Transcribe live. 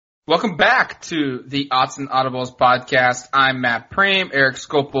Welcome back to the Odds and Audibles podcast. I'm Matt Prehm. Eric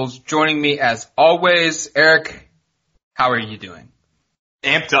Scopels joining me as always. Eric, how are you doing?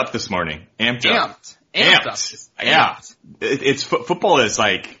 Amped up this morning. Amped up. Yeah. Football is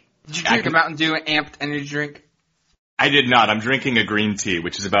like. Did you drink a Mountain Dew amped energy drink? I did not. I'm drinking a green tea,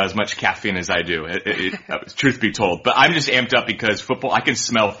 which is about as much caffeine as I do. Truth be told, but I'm just amped up because football. I can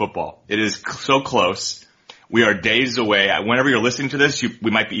smell football. It is so close. We are days away. Whenever you're listening to this,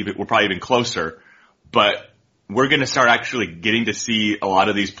 we're probably even closer, but we're going to start actually getting to see a lot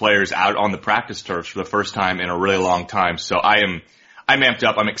of these players out on the practice turfs for the first time in a really long time. So I'm amped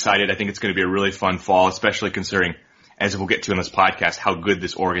up. I'm excited. I think it's going to be a really fun fall, especially considering, as we'll get to in this podcast, how good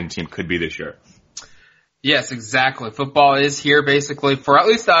this Oregon team could be this year. Yes, exactly. Football is here basically for at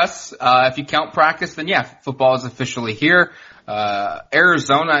least us. If you count practice, then yeah, football is officially here.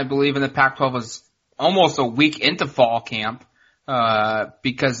 Arizona, I believe in the Pac-12 was almost a week into fall camp,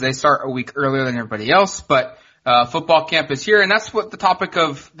 because they start a week earlier than everybody else, but, football camp is here, and that's what the topic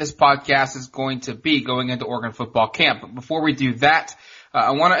of this podcast is going to be, going into Oregon football camp. But before we do that,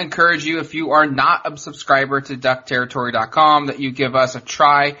 I want to encourage you, if you are not a subscriber to duckterritory.com, that you give us a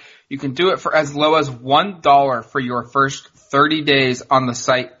try. You can do it for as low as $1 for your first 30 days on the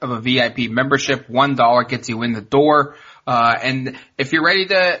site of a VIP membership. $1 gets you in the door. And if you're ready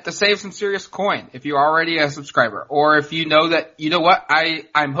to save some serious coin, if you're already a subscriber, or if you know that, you know what,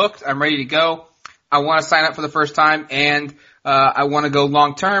 I'm hooked, I'm ready to go, I want to sign up for the first time, and, I want to go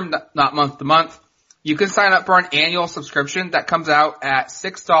long term, not month to month, you can sign up for an annual subscription that comes out at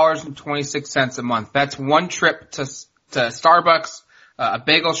 $6.26 a month. That's one trip to Starbucks, a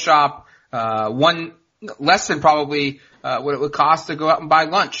bagel shop, one less than probably what it would cost to go out and buy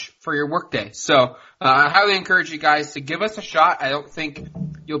lunch for your workday. So I highly encourage you guys to give us a shot. I don't think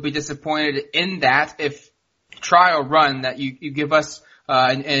you'll be disappointed in that if trial run that you give us.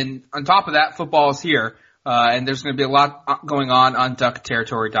 And on top of that, football is here, and there's going to be a lot going on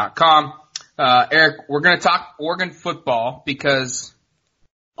duckterritory.com. Eric, we're going to talk Oregon football because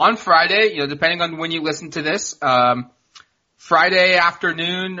on Friday, depending on when you listen to this, Friday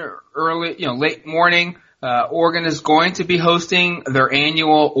afternoon, early, late morning, Oregon is going to be hosting their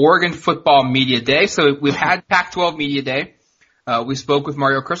annual Oregon Football Media Day. So we've had Pac-12 Media Day. We spoke with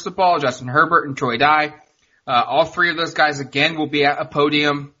Mario Cristobal, Justin Herbert, and Troy Dye. All three of those guys, again, will be at a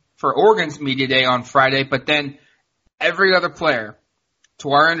podium for Oregon's Media Day on Friday. But then every other player,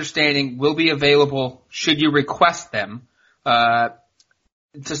 to our understanding, will be available should you request them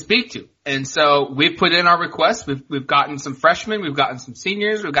to speak to. And so we've put in our requests. We've gotten some freshmen. We've gotten some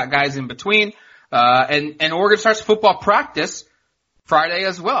seniors. We've got guys in between. And Oregon starts football practice Friday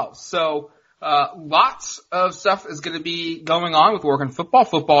as well. So, lots of stuff is going to be going on with Oregon football.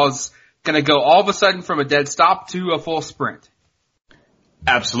 Football is going to go all of a sudden from a dead stop to a full sprint.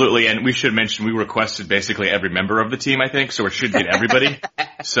 Absolutely. And we should mention we requested basically every member of the team, I think. So it should be everybody.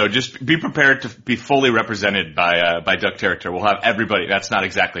 So just be prepared to be fully represented by Duck Territory. We'll have everybody. That's not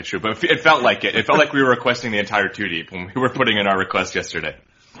exactly true, but it felt like it. It felt like we were requesting the entire two deep when we were putting in our request yesterday.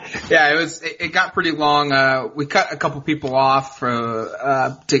 Yeah, it got pretty long. We cut a couple people off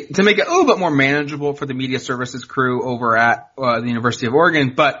to make it a little bit more manageable for the media services crew over at the University of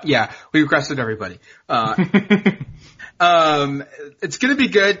Oregon. But yeah, we requested everybody. It's going to be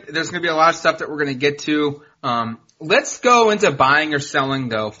good. There's going to be a lot of stuff that we're going to get to. Let's go into buying or selling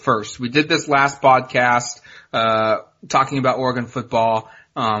though first. We did this last podcast talking about Oregon football.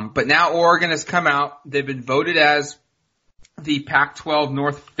 But now Oregon has come out. They've been voted as the Pac-12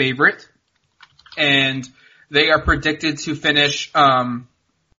 North favorite, and they are predicted to finish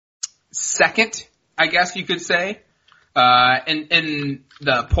second, I guess you could say, in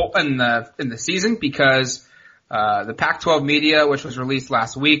the season, because the Pac-12 media, which was released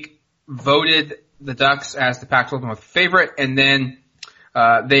last week, voted the Ducks as the Pac-12 North favorite, and then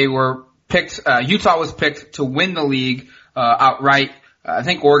they were picked. Utah was picked to win the league outright. I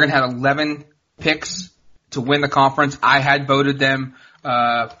think Oregon had 11 picks to win the conference. I had voted them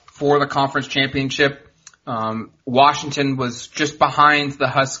for the conference championship. Washington was just behind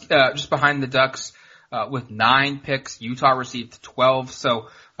the Ducks with 9 picks. Utah received 12. So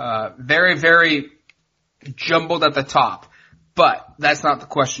very, very jumbled at the top. But that's not the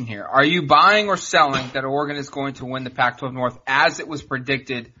question here. Are you buying or selling that Oregon is going to win the Pac-12 North as it was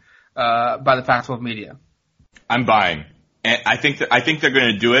predicted by the Pac-12 media? I'm buying. And I think they're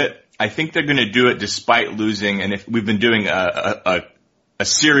going to do it. I think they're going to do it despite losing. And if we've been doing a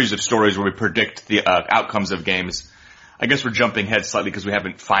series of stories where we predict the outcomes of games. I guess we're jumping ahead slightly because we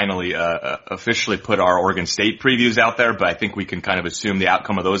haven't finally officially put our Oregon State previews out there, but I think we can kind of assume the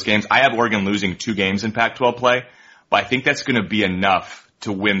outcome of those games. I have Oregon losing 2 games in Pac-12 play, but I think that's going to be enough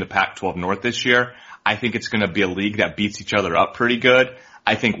to win the Pac-12 North this year. I think it's going to be a league that beats each other up pretty good.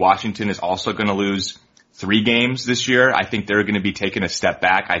 I think Washington is also going to lose 3 games this year. I think they're going to be taking a step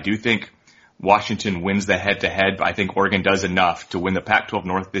back. I do think Washington wins the head-to-head, but I think Oregon does enough to win the Pac-12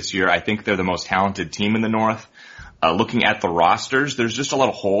 North this year. I think they're the most talented team in the North. Looking at the rosters, there's just a lot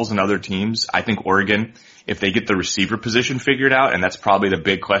of holes in other teams. I think Oregon, if they get the receiver position figured out, and that's probably the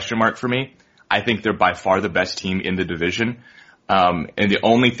big question mark for me, I think they're by far the best team in the division. And the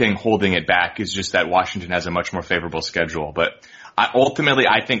only thing holding it back is just that Washington has a much more favorable schedule. But ultimately,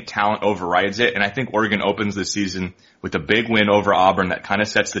 I think talent overrides it, and I think Oregon opens the season with a big win over Auburn that kind of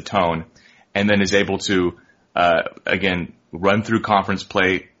sets the tone, and then is able to, again, run through conference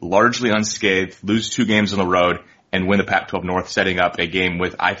play largely unscathed, lose 2 games on the road, and win the Pac-12 North, setting up a game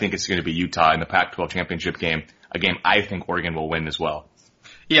with, I think it's going to be Utah in the Pac-12 championship game, a game I think Oregon will win as well.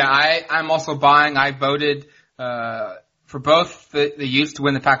 Yeah, I'm also buying. I voted for both the Utes to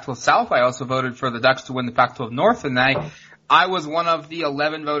win the Pac-12 South. I also voted for the Ducks to win the Pac-12 North, and I was one of the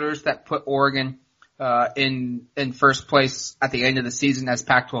 11 voters that put Oregon in first place at the end of the season as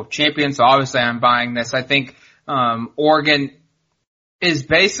Pac-12 champion. So obviously I'm buying this. I think Oregon is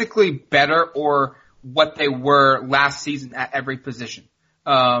basically better or what they were last season at every position.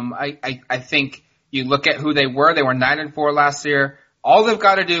 I think you look at who they were 9-4 last year. All they've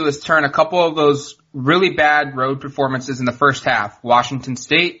got to do is turn a couple of those really bad road performances in the first half, Washington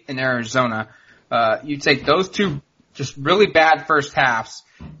State and Arizona. You take those 2 just really bad first halves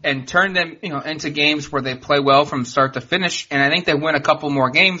and turn them, into games where they play well from start to finish. And I think they win a couple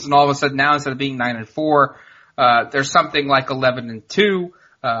more games, and all of a sudden now, instead of being 9-4, there's something like 11-2.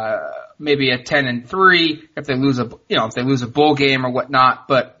 Maybe a 10-3 if they lose a bowl game or whatnot.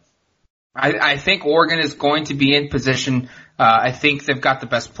 But I think Oregon is going to be in position. I think they've got the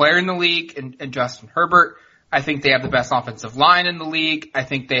best player in the league in Justin Herbert. I think they have the best offensive line in the league. I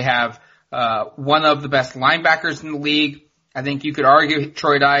think they have one of the best linebackers in the league. I think you could argue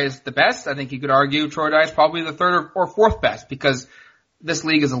Troy Dye is the best. I think you could argue Troy Dye is probably the 3rd or 4th best, because this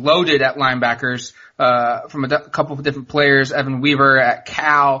league is loaded at linebackers from a couple of different players. Evan Weaver at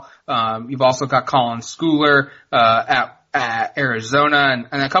Cal. You've also got Colin Schooler at Arizona,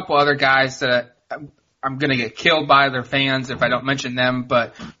 and a couple other guys that I'm going to get killed by their fans if I don't mention them.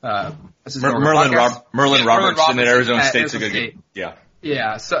 But this is Merlin Robertson at Arizona State's a good game. Yeah.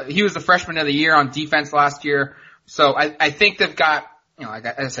 Yeah. So he was the freshman of the year on defense last year. So I think they've got, like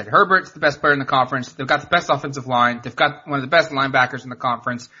I said, Herbert's the best player in the conference. They've got the best offensive line. They've got one of the best linebackers in the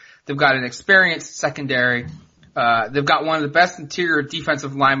conference. They've got an experienced secondary. They've got one of the best interior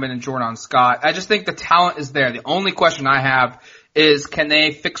defensive linemen in Jordan Scott. I just think the talent is there. The only question I have is, can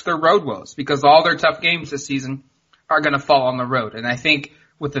they fix their road woes? Because all their tough games this season are going to fall on the road. And I think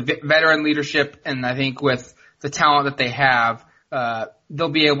with the veteran leadership, and I think with the talent that they have, they'll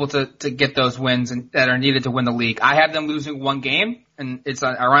be able to get those wins that are needed to win the league. I have them losing 1 game, and it's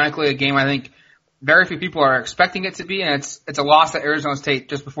ironically a game I think very few people are expecting it to be, and it's a loss at Arizona State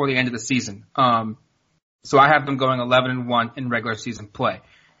just before the end of the season. So I have them going 11-1 in regular season play.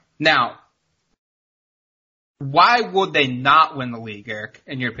 Now, why would they not win the league, Eric,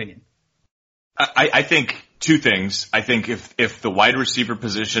 in your opinion? I think 2 things. I think if the wide receiver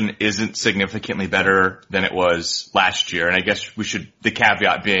position isn't significantly better than it was last year, and I guess the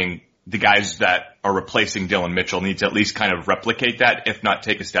caveat being the guys that are replacing Dylan Mitchell need to at least kind of replicate that, if not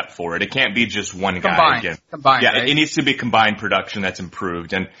take a step forward. It can't be just one guy again. Combined, yeah, right? It needs to be combined production that's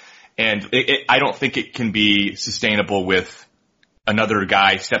improved. And I don't think it can be sustainable with another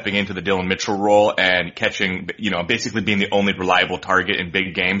guy stepping into the Dylan Mitchell role and catching, basically being the only reliable target in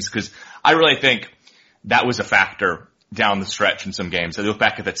big games. Cause I really think that was a factor down the stretch in some games. I look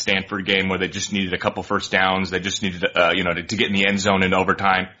back at that Stanford game where they just needed a couple first downs. They just needed, to get in the end zone in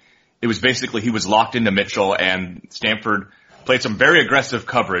overtime. It was basically he was locked into Mitchell, and Stanford played some very aggressive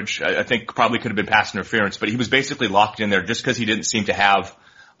coverage. I think probably could have been pass interference, but he was basically locked in there just because he didn't seem to have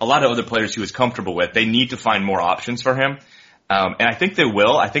a lot of other players he was comfortable with. They need to find more options for him. And I think they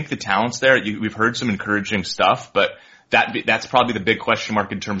will. I think the talent's there. We've heard some encouraging stuff, but that's probably the big question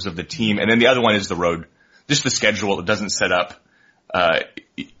mark in terms of the team. And then the other one is the road. Just the schedule. It doesn't set up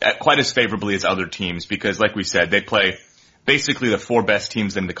quite as favorably as other teams because, like we said, they play basically the 4 best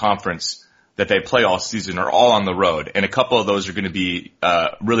teams in the conference that they play all season are all on the road. And a couple of those are going to be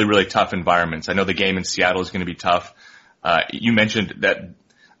really, really tough environments. I know the game in Seattle is going to be tough. You mentioned that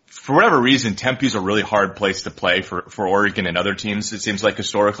for whatever reason, Tempe's a really hard place to play for Oregon and other teams. It seems like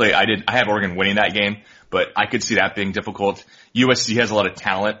historically, I have Oregon winning that game, but I could see that being difficult. USC has a lot of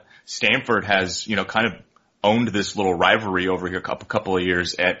talent. Stanford has, kind of owned this little rivalry over here a couple of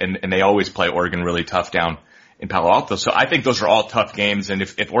years, and they always play Oregon really tough down in Palo Alto. So I think those are all tough games. And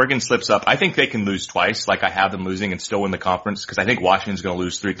if Oregon slips up, I think they can lose twice, like I have them losing, and still win the conference, because I think Washington's going to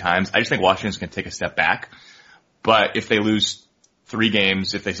lose 3 times. I just think Washington's going to take a step back. But if they lose 3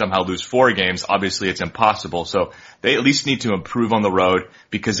 games, if they somehow lose 4 games, obviously it's impossible. So they at least need to improve on the road,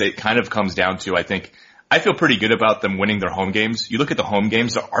 because it kind of comes down to, I feel pretty good about them winning their home games. You look at the home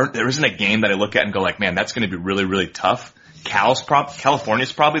games, there isn't a game that I look at and go like, man, that's going to be really, really tough.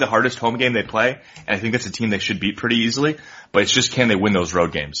 California's probably the hardest home game they play, and I think that's a team they should beat pretty easily, but it's just, can they win those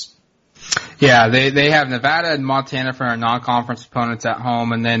road games? Yeah, they have Nevada and Montana for our non-conference opponents at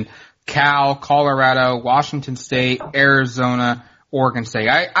home, and then Cal, Colorado, Washington State, Arizona, Oregon State.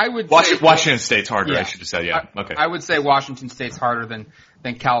 I would say Washington State's harder, yeah, I should have said, yeah. Okay. I would say Washington State's harder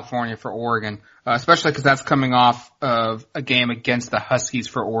than California for Oregon, especially because that's coming off of a game against the Huskies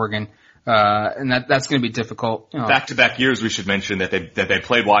for Oregon. And that's going to be difficult. Back-to-back years, we should mention that they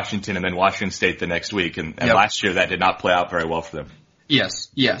played Washington and then Washington State the next week, and Yep. last year that did not play out very well for them.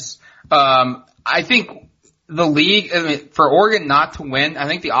 Yes. I think the league, for Oregon not to win, I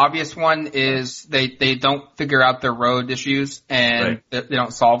think the obvious one is they don't figure out their road issues and they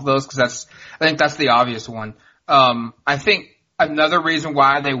don't solve those, because I think that's the obvious one. I think another reason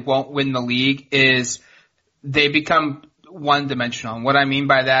why they won't win the league is they become one-dimensional. And what I mean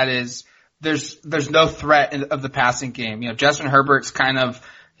by that is there's no threat of the passing game. Justin Herbert's kind of,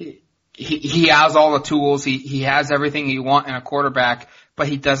 he has all the tools. He has everything you want in a quarterback, but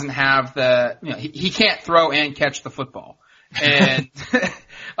he doesn't have he can't throw and catch the football. And,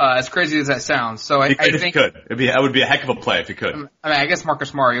 as crazy as that sounds. So I think he could. That would be a heck of a play if he could. I guess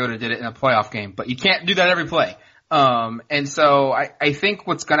Marcus Mariota did it in a playoff game, but you can't do that every play. And so I think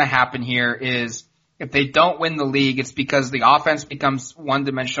what's going to happen here is, if they don't win the league, it's because the offense becomes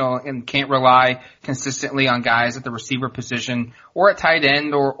one-dimensional and can't rely consistently on guys at the receiver position or at tight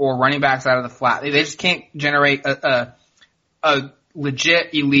end or running backs out of the flat. They just can't generate a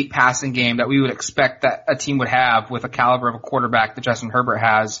legit elite passing game that we would expect that a team would have with a caliber of a quarterback that Justin Herbert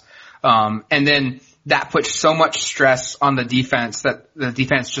has. And then that puts so much stress on the defense that the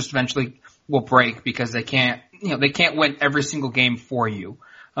defense just eventually will break, because they can't win every single game for you.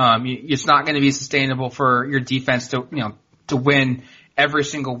 It's not going to be sustainable for your defense to win every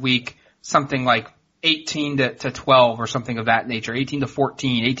single week, something like 18 to 12 or something of that nature, 18 to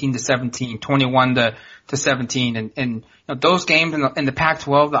 14, 18 to 17, 21 to 17. And those games in the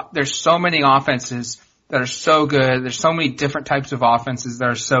Pac-12, there's so many offenses that are so good. There's so many different types of offenses that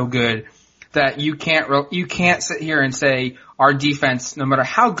are so good that you can't sit here and say our defense, no matter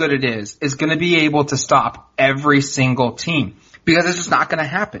how good it is going to be able to stop every single team. Because it's just not going to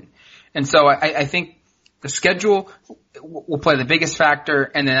happen. And so I think the schedule will play the biggest factor,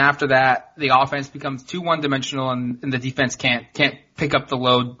 and then after that, the offense becomes too one-dimensional, and the defense can't pick up the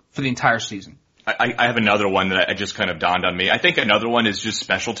load for the entire season. I have another one that I just kind of dawned on me. I think another one is just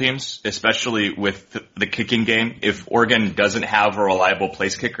special teams, especially with the kicking game. If Oregon doesn't have a reliable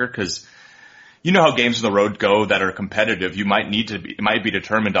place kicker, because you know how games on the road go that are competitive. It might be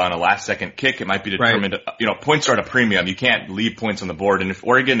determined on a last second kick. It might be determined, points are at a premium. You can't leave points on the board. And if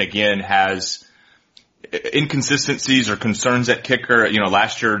Oregon again has inconsistencies or concerns at kicker,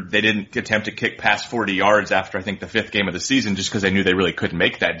 last year they didn't attempt to kick past 40 yards after I think the 5th game of the season, just because they knew they really couldn't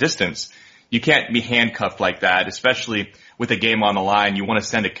make that distance. You can't be handcuffed like that, especially with a game on the line. You want to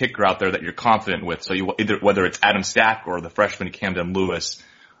send a kicker out there that you're confident with. So whether it's Adam Stack or the freshman Camden Lewis,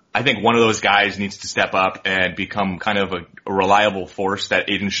 I think one of those guys needs to step up and become kind of a reliable force that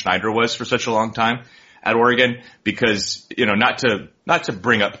Aiden Schneider was for such a long time at Oregon, because, not to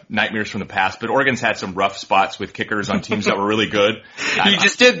bring up nightmares from the past, but Oregon's had some rough spots with kickers on teams that were really good. You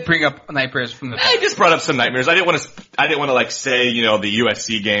just did bring up nightmares from the past. I just brought up some nightmares. I didn't want to say, the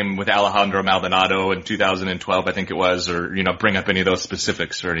USC game with Alejandro Maldonado in 2012, I think it was, or, bring up any of those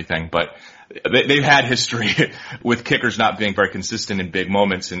specifics or anything, but they've had history with kickers not being very consistent in big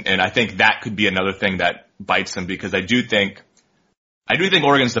moments, and I think that could be another thing that bites them, because I do think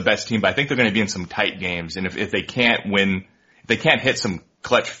Oregon's the best team, but I think they're going to be in some tight games, and if they can't win, if they can't hit some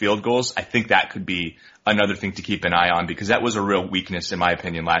clutch field goals, I think that could be another thing to keep an eye on, because that was a real weakness in my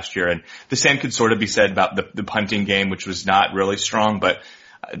opinion last year, and the same could sort of be said about the punting game, which was not really strong, but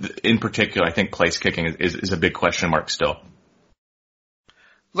in particular, I think place kicking is a big question mark still.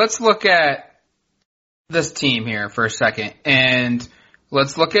 Let's look at this team here for a second, and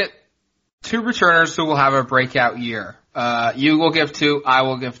let's look at 2 returners who will have a breakout year. You will give 2, I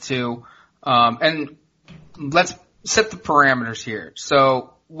will give 2, and let's set the parameters here.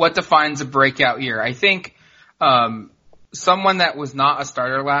 So what defines a breakout year? I think someone that was not a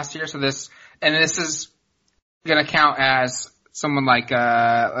starter last year, so this is going to count as someone like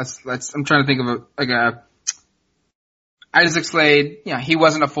I'm trying to think of Isaac Slade, he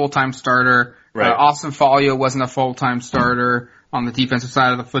wasn't a full-time starter. Right. Austin Folio wasn't a full-time starter on the defensive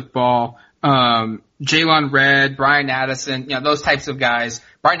side of the football. Jalen Redd, Brian Addison, those types of guys.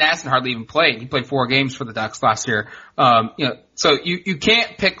 Brian Addison hardly even played. He played 4 games for the Ducks last year. So you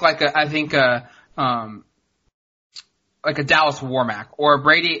can't pick like a Dallas Warmack or a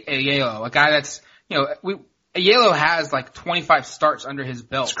Brady Ayala, a guy that's, Ayala has like 25 starts under his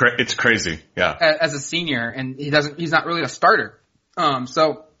belt. It's crazy. Yeah. As a senior, and he's not really a starter.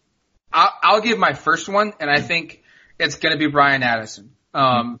 So I'll give my first one, and I think it's going to be Brian Addison.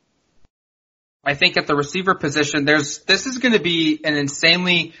 I think at the receiver position, this is going to be an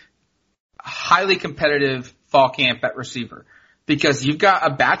insanely highly competitive fall camp at receiver, because you've got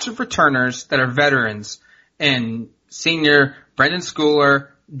a batch of returners that are veterans and senior Brendan Schooler,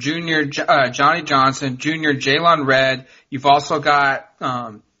 junior Johnny Johnson, junior Jalen Redd. You've also got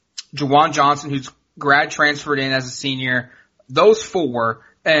Jawan Johnson, who's grad transferred in as a senior. Those 4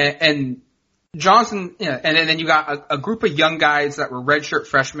 and Johnson, and then you got a group of young guys that were redshirt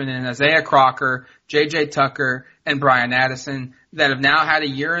freshmen in Isaiah Crocker, J.J. Tucker, and Brian Addison that have now had a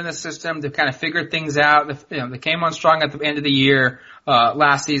year in the system. They've kind of figured things out. They came on strong at the end of the year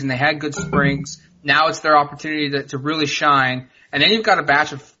last season. They had good springs. Now it's their opportunity to really shine. And then you've got a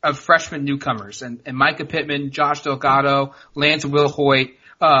batch of freshman newcomers and Micah Pittman, Josh Delgado, Lance Wilhoit,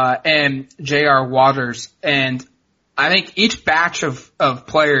 and J.R. Waters. And I think each batch of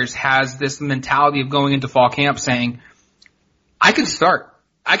players has this mentality of going into fall camp saying, I could start.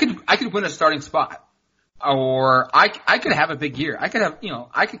 I could win a starting spot. Or I could have a big year. I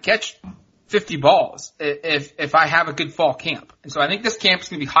could catch 50 balls if I have a good fall camp. And so I think this camp is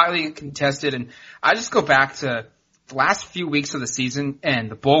going to be highly contested. And I just go back to the last few weeks of the season and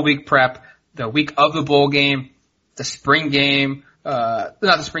the bowl week prep, the week of the bowl game, the spring game, not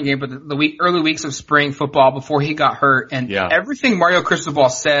the spring game, but the early weeks of spring football before he got hurt. And everything Mario Cristobal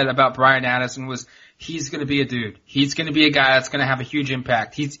said about Brian Addison was he's going to be a dude. He's going to be a guy that's going to have a huge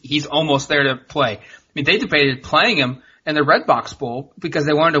impact. He's almost there to play. I mean, they debated playing him in the Red Box Bowl because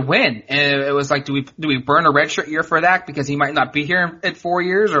they wanted to win. And it was like, do we burn a redshirt year for that because he might not be here in 4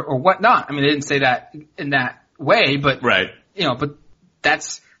 years or whatnot? I mean, they didn't say that in that way, but but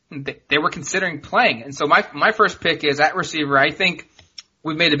they were considering playing. And so my first pick is at receiver. I think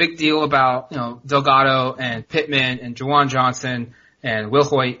we've made a big deal about, Delgado and Pittman and Jawan Johnson and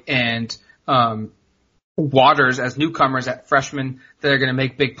Wilhoit and, Waters as newcomers at freshmen that are going to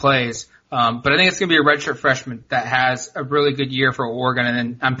make big plays. But I think it's going to be a redshirt freshman that has a really good year for Oregon, and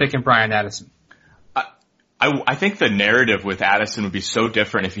then I'm picking Brian Addison. I think the narrative with Addison would be so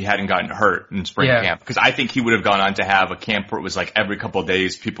different if he hadn't gotten hurt in spring camp, because I think he would have gone on to have a camp where it was like every couple of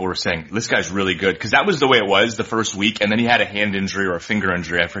days people were saying, this guy's really good, because that was the way it was the first week, and then he had a hand injury or a finger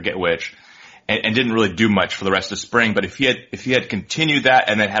injury, I forget which, and didn't really do much for the rest of spring. But if he had continued that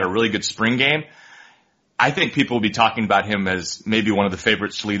and then had a really good spring game, I think people will be talking about him as maybe one of the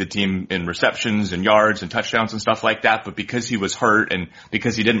favorites to lead the team in receptions and yards and touchdowns and stuff like that. But because he was hurt and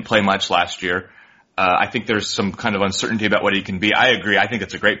because he didn't play much last year, I think there's some kind of uncertainty about what he can be. I agree. I think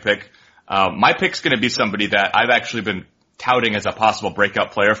it's a great pick. My pick's going to be somebody that I've actually been touting as a possible breakout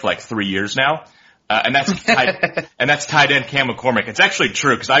player for like 3 years now. And that's tight end Cam McCormick. It's actually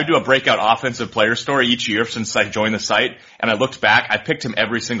true because I do a breakout offensive player story each year since I joined the site, and I looked back. I picked him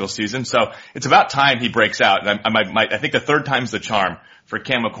every single season, so it's about time he breaks out. And I think the third time's the charm for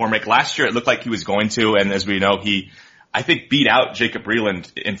Cam McCormick. Last year it looked like he was going to, and as we know, I think beat out Jacob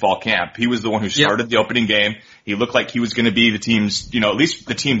Breland in fall camp. He was the one who started the opening game. He looked like he was going to be the team's, at least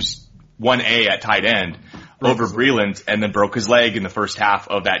the team's 1A at tight end over Breland, and then broke his leg in the first half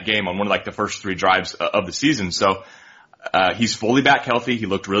of that game on one of like the first 3 drives of the season. So, he's fully back healthy. He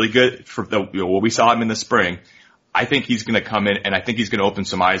looked really good for what we saw him in the spring. I think he's going to come in, and I think he's going to open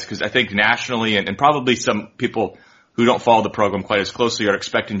some eyes, because I think nationally and probably some people who don't follow the program quite as closely are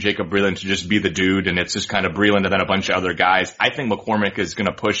expecting Jacob Breland to just be the dude, and it's just kind of Breland and then a bunch of other guys. I think McCormick is going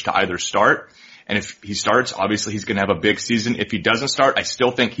to push to either start, and if he starts, obviously he's going to have a big season. If he doesn't start, I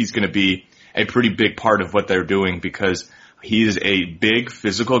still think he's going to be a pretty big part of what they're doing, because he is a big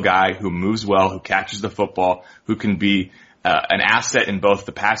physical guy who moves well, who catches the football, who can be an asset in both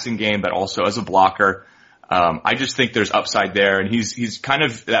the passing game but also as a blocker. I just think there's upside there, and he's kind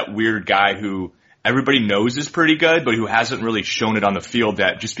of that weird guy who everybody knows is pretty good, but who hasn't really shown it on the field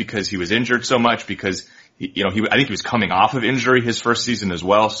yet, just because he was injured so much, because I think he was coming off of injury his first season as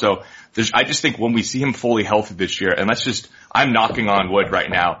well. So I just think when we see him fully healthy this year, and I'm knocking on wood right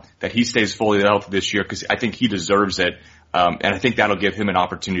now that he stays fully healthy this year, because I think he deserves it. And I think that'll give him an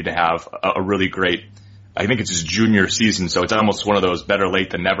opportunity to have a really great, I think it's his junior season, so it's almost one of those better late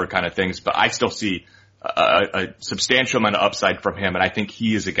than never kind of things. But I still see a substantial amount of upside from him. And I think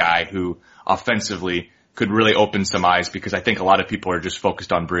he is a guy who offensively could really open some eyes, because I think a lot of people are just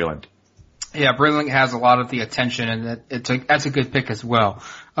focused on Breland. Yeah, Breland has a lot of the attention, and that's a good pick as well.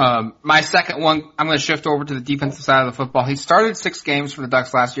 My second one, I'm going to shift over to the defensive side of the football. He started 6 games for the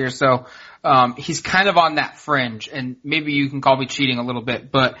Ducks last year, so he's kind of on that fringe, and maybe you can call me cheating a little bit,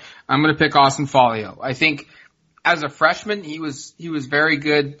 but I'm going to pick Austin Folio. I think as a freshman, he was very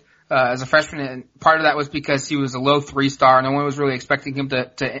good. As a freshman, and part of that was because he was a low 3-star. No one was really expecting him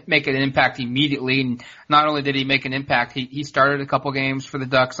to make an impact immediately. And not only did he make an impact, he started a couple games for the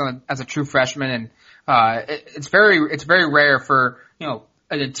Ducks as a true freshman. And, it's very rare for, an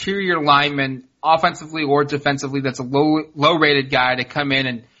interior lineman, offensively or defensively, that's a low rated guy to come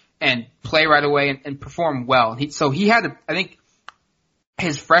in and play right away and perform well. So he had, I think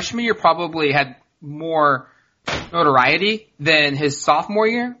his freshman year probably had more notoriety than his sophomore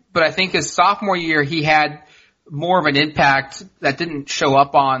year, but I think his sophomore year he had more of an impact that didn't show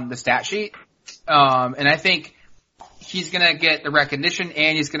up on the stat sheet. And I think he's gonna get the recognition,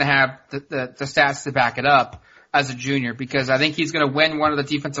 and he's gonna have the stats to back it up as a junior, because I think he's gonna win one of the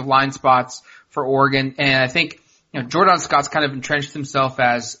defensive line spots for Oregon. And I think, Jordan Scott's kind of entrenched himself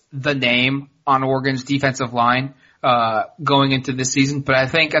as the name on Oregon's defensive line going into this season. But I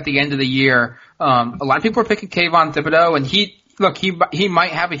think at the end of the year, a lot of people are picking Kayvon Thibodeau, and he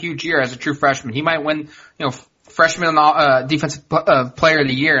might have a huge year as a true freshman. He might win, freshman defensive player of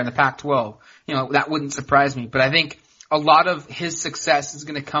the year in the Pac-12. That wouldn't surprise me. But I think a lot of his success is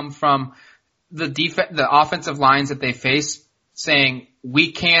going to come from the offensive lines that they face, saying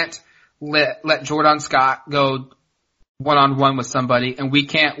we can't let Jordan Scott go one-on-one with somebody, and we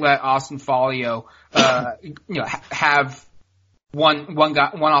can't let Austin Folio, have one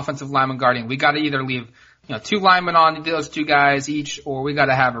offensive lineman guarding. We got to either leave, 2 linemen on those 2 guys each, or we got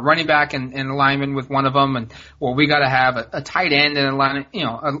to have a running back and a lineman with one of them, or we got to have a tight end and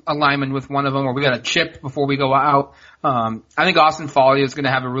a lineman with one of them, or we got to chip before we go out. I think Austin Folio is going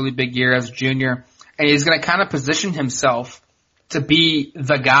to have a really big year as a junior, and he's going to kind of position himself to be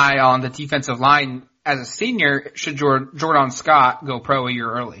the guy on the defensive line as a senior should Jordan Scott go pro a year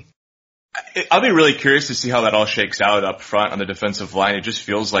early. I'll be really curious to see how that all shakes out up front on the defensive line. It just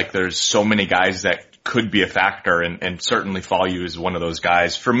feels like there's so many guys that could be a factor, and certainly Folio is one of those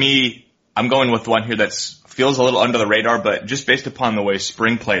guys. For me, I'm going with one here that feels a little under the radar, but just based upon the way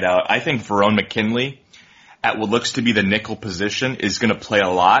spring played out, I think Verone McKinley at what looks to be the nickel position is going to play a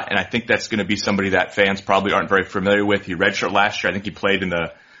lot, and I think that's going to be somebody that fans probably aren't very familiar with. He redshirted last year. I think he played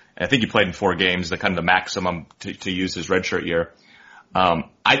in 4 games, the kind of the maximum to use his redshirt year.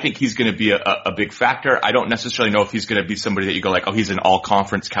 I think he's going to be a big factor. I don't necessarily know if he's going to be somebody that you go like, oh, he's an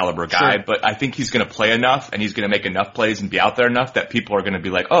all-conference caliber guy, sure, but I think he's going to play enough, and he's going to make enough plays and be out there enough that people are going to be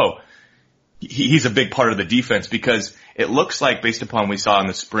like, oh, he's a big part of the defense, because it looks like, based upon what we saw in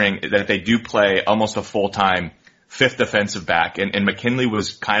the spring, that they do play almost a full-time 5th defensive back, and McKinley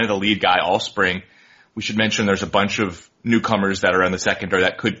was kind of the lead guy all spring. We should mention there's a bunch of newcomers that are in the secondary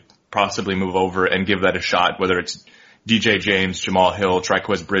that could possibly move over and give that a shot, whether it's DJ James, Jamal Hill,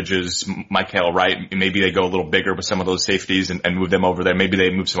 Triquez Bridges, Mikael Wright. Maybe they go a little bigger with some of those safeties and move them over there. Maybe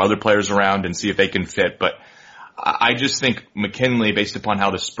they move some other players around and see if they can fit. But I just think McKinley, based upon how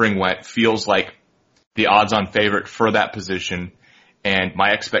the spring went, feels like the odds-on favorite for that position. And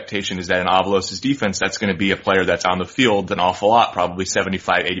my expectation is that in Avalos' defense, that's going to be a player that's on the field an awful lot, probably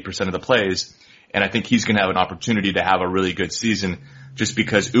 75-80% of the plays. And I think he's going to have an opportunity to have a really good season just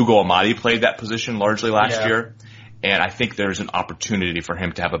because Ugo Amadi played that position largely last year. And I think there's an opportunity for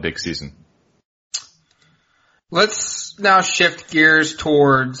him to have a big season. Let's now shift gears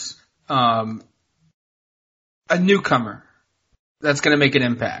towards a newcomer that's going to make an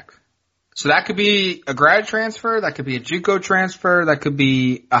impact. So that could be a grad transfer, that could be a JUCO transfer, that could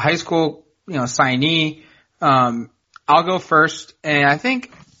be a high school, signee. I'll go first, and I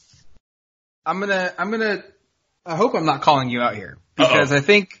think I hope I'm not calling you out here, because I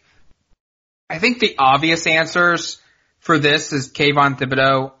think the obvious answers for this is Kayvon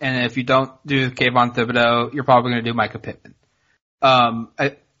Thibodeau, and if you don't do Kayvon Thibodeau, you're probably going to do Micah Pittman.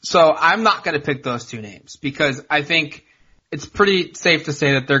 So I'm not going to pick those 2 names because I think it's pretty safe to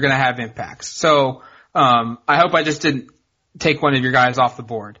say that they're going to have impacts. So I hope I just didn't take one of your guys off the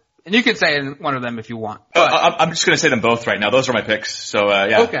board. And you can say one of them if you want. But I'm just going to say them both right now. Those are my picks. So,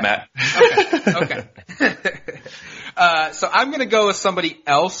 okay. Matt. Okay. So I'm going to go with somebody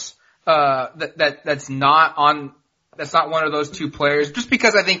else that's not one of those 2 players, just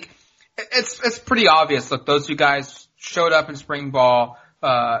because I think it's pretty obvious. Look, those 2 guys showed up in spring ball.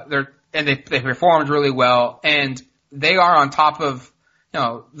 They performed really well, and they are on top of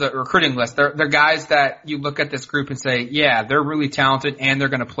the recruiting list. They're guys that you look at this group and say, yeah, they're really talented and they're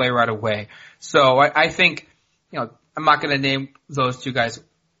going to play right away. So I think, I'm not going to name those two guys.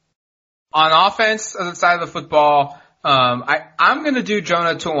 On offense, on the side of the football, I'm going to do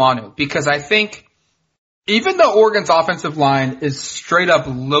Jonah Tuanu because I think even though Oregon's offensive line is straight up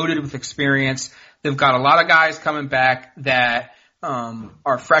loaded with experience, they've got a lot of guys coming back that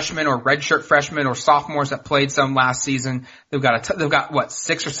are freshmen or redshirt freshmen or sophomores that played some last season. They've got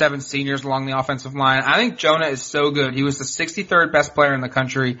 6 or 7 seniors along the offensive line. I think Jonah is so good. He was the 63rd best player in the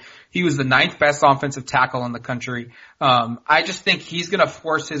country. He was the 9th best offensive tackle in the country. I just think he's going to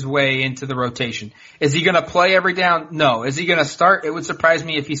force his way into the rotation. Is he going to play every down? No. Is he going to start? It would surprise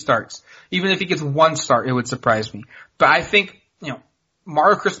me if he starts. Even if he gets one start, it would surprise me. But I think,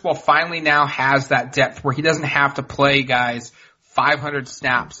 Mario Cristobal finally now has that depth where he doesn't have to play guys 500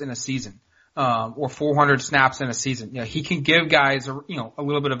 snaps in a season, or 400 snaps in a season. He can give guys, a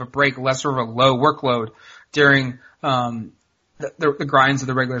little bit of a break, lesser of a low workload during, the grinds of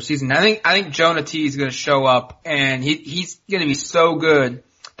the regular season. I think Jonah T is going to show up and he's going to be so good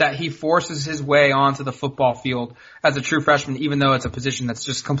that he forces his way onto the football field as a true freshman, even though it's a position that's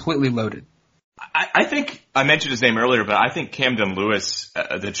just completely loaded. I think I mentioned his name earlier, but I think Camden Lewis,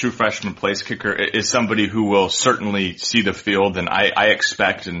 the true freshman place kicker, is somebody who will certainly see the field, and I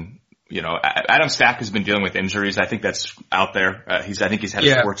expect, and Adam Stack has been dealing with injuries. I think that's out there. I think he's had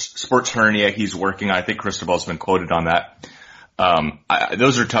a sports hernia. He's working. I think Cristobal's been quoted on that.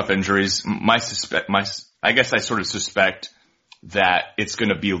 Those are tough injuries. I guess I sort of suspect that it's going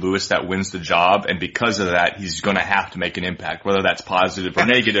to be Lewis that wins the job, and because of that, he's going to have to make an impact, whether that's positive or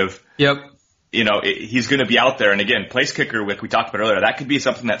negative. Yep. He's going to be out there. And again, place kicker, like we talked about earlier, that could be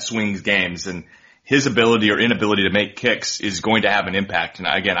something that swings games, and his ability or inability to make kicks is going to have an impact. And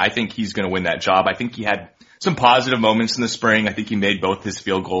again, I think he's going to win that job. I think he had some positive moments in the spring. I think he made both his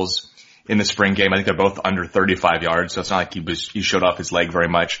field goals in the spring game. I think they're both under 35 yards. So it's not like he showed off his leg very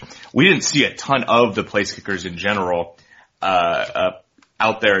much. We didn't see a ton of the place kickers in general, out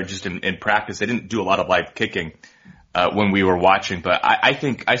there just in practice. They didn't do a lot of live kicking when we were watching, but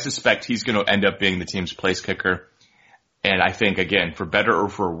I suspect he's going to end up being the team's place kicker. And I think, again, for better or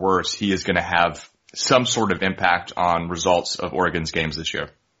for worse, he is going to have some sort of impact on results of Oregon's games this year.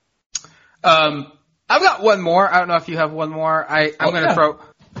 I've got one more. I don't know if you have one more. I'm going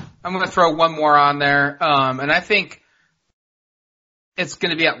to throw one more on there. And I think it's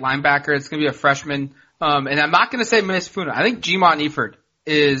going to be at linebacker. It's going to be a freshman. And I'm not going to say Miss Funa. I think Jimon Eford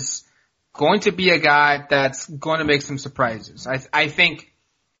is going to be a guy that's going to make some surprises. I think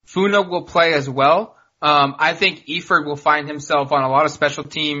Funa will play as well. I think Eford will find himself on a lot of special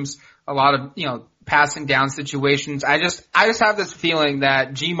teams, a lot of, passing down situations. I just have this feeling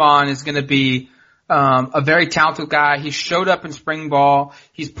that Jimon is going to be, a very talented guy. He showed up in spring ball.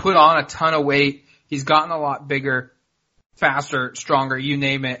 He's put on a ton of weight. He's gotten a lot bigger, faster, stronger, you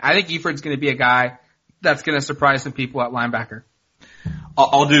name it. I think Eford's going to be a guy that's going to surprise some people at linebacker.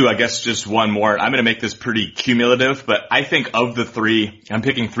 I'll do, I guess, just one more. I'm going to make this pretty cumulative, but I think of the three, I'm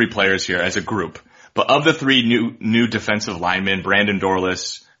picking 3 players here as a group, but of the 3 new defensive linemen, Brandon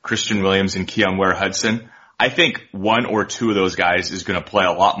Dorlus, Christian Williams, and Keon Ware-Hudson, I think 1 or 2 of those guys is going to play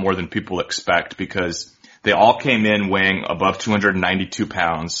a lot more than people expect because they all came in weighing above 292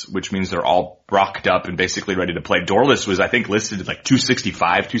 pounds, which means they're all rocked up and basically ready to play. Dorlus was, I think, listed at like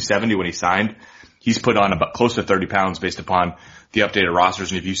 265, 270 when he signed. He's put on about close to 30 pounds based upon the updated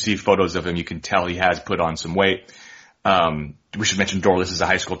rosters. And if you see photos of him, you can tell he has put on some weight. We should mention Dorlus is a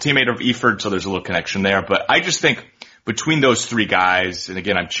high school teammate of Eford, so there's a little connection there. But I just think between those 3 guys, and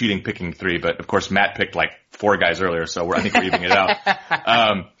again, I'm cheating picking 3, but of course Matt picked like 4 guys earlier, so I think we're evening it out.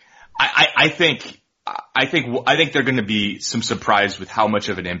 I think they're going to be some surprise with how much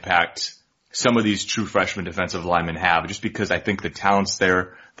of an impact some of these true freshman defensive linemen have, just because I think the talent's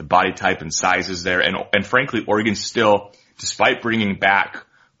there, the body type and size is there, and frankly, Oregon still, despite bringing back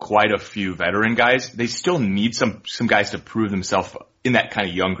quite a few veteran guys, they still need some guys to prove themselves in that kind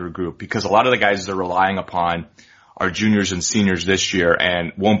of younger group, because a lot of the guys they're relying upon are juniors and seniors this year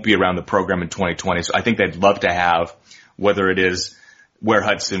and won't be around the program in 2020. So I think they'd love to have, whether it is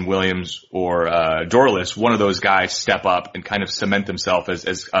Ware-Hudson, Williams, or Dorlus, one of those guys step up and kind of cement themselves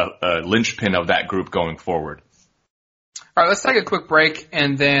as a linchpin of that group going forward. All right, let's take a quick break,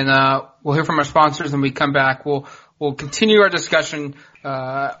 and then we'll hear from our sponsors. And when we come back, we'll continue our discussion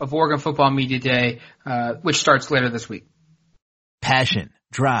of Oregon Football Media Day, which starts later this week. Passion,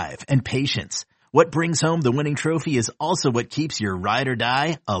 drive, and patience. What brings home the winning trophy is also what keeps your ride or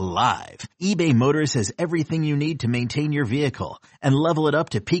die alive. eBay Motors has everything you need to maintain your vehicle and level it up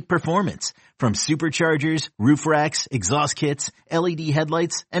to peak performance, from superchargers, roof racks, exhaust kits, LED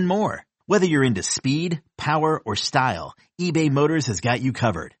headlights, and more. Whether you're into speed, power, or style, eBay Motors has got you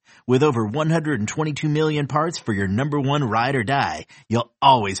covered. With over 122 million parts for your number one ride or die, you'll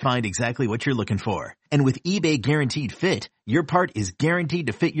always find exactly what you're looking for. And with eBay Guaranteed Fit, your part is guaranteed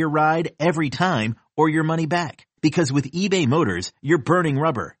to fit your ride every time or your money back. Because with eBay Motors, you're burning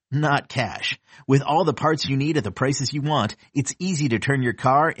rubber, not cash. With all the parts you need at the prices you want, it's easy to turn your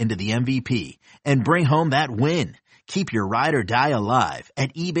car into the MVP and bring home that win. Keep your ride or die alive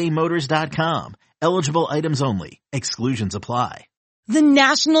at ebaymotors.com. Eligible items only. Exclusions apply. The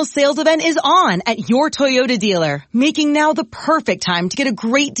national sales event is on at your Toyota dealer, making now the perfect time to get a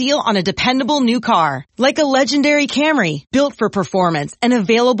great deal on a dependable new car. Like a legendary Camry, built for performance and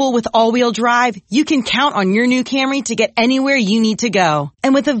available with all-wheel drive, you can count on your new Camry to get anywhere you need to go.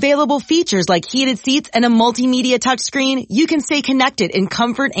 And with available features like heated seats and a multimedia touchscreen, you can stay connected in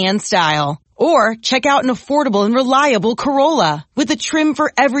comfort and style. Or check out an affordable and reliable Corolla with a trim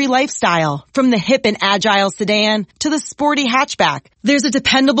for every lifestyle, from the hip and agile sedan to the sporty hatchback. There's a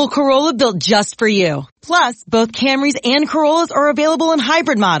dependable Corolla built just for you. Plus, both Camrys and Corollas are available in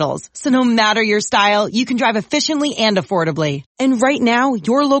hybrid models, so no matter your style, you can drive efficiently and affordably. And right now,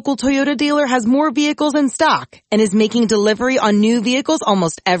 your local Toyota dealer has more vehicles in stock and is making delivery on new vehicles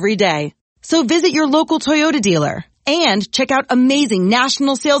almost every day. So visit your local Toyota dealer. And check out amazing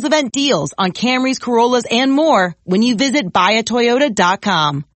national sales event deals on Camrys, Corollas, and more when you visit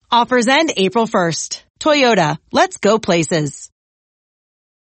buyatoyota.com. Offers end April 1st. Toyota, let's go places.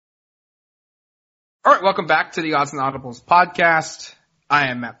 All right, welcome back to the Odds and Audibles podcast. I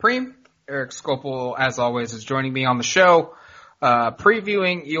am Matt Preem. Eric Skopel, as always, is joining me on the show,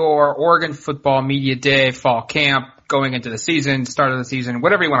 previewing your Oregon Football Media Day fall camp, going into the season, start of the season,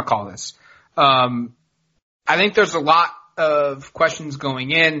 whatever you want to call this. I think there's a lot of questions going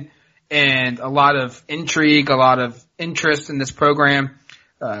in and a lot of intrigue, a lot of interest in this program.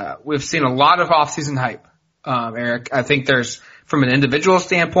 We've seen a lot of off-season hype, Eric. I think there's, from an individual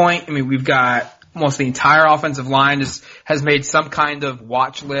standpoint, I mean, we've got almost the entire offensive line has made some kind of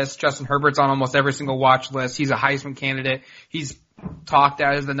watch list. Justin Herbert's on almost every single watch list. He's a Heisman candidate. He's talked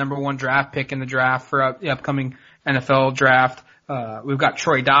as the number one draft pick in the draft for the upcoming NFL draft. We've got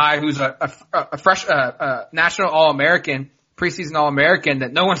Troy Dye, who's a fresh, national All-American, preseason All-American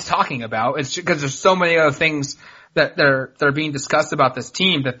that no one's talking about. It's because there's so many other things that are being discussed about this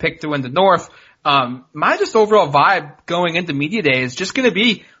team that picked to win the North. My just overall vibe going into Media Day is just going to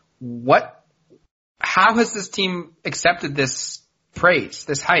be how has this team accepted this praise,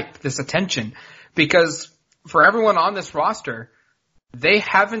 this hype, this attention? Because for everyone on this roster, they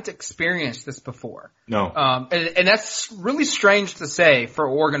haven't experienced this before. No. And that's really strange to say for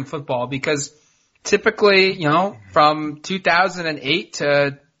Oregon football, because typically, from 2008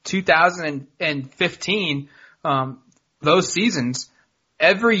 to 2015, those seasons,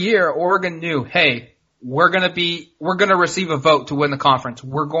 every year Oregon knew, hey, we're going to receive a vote to win the conference.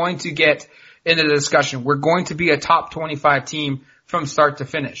 We're going to get into the discussion. We're going to be a top 25 team from start to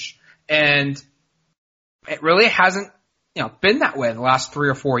finish. And it really hasn't been that way in the last 3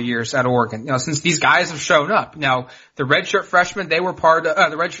 or 4 years at Oregon, since these guys have shown up. Now, the redshirt freshmen, they were part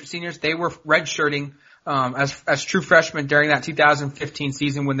of, the redshirt seniors, they were redshirting, as true freshmen during that 2015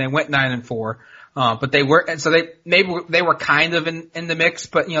 season when they went 9-4. But they were, and so they were kind of in the mix,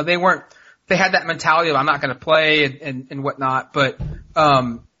 but, they had that mentality of I'm not going to play and whatnot. But,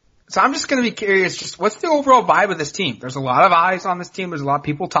 so I'm just going to be curious, just what's the overall vibe of this team? There's a lot of eyes on this team. There's a lot of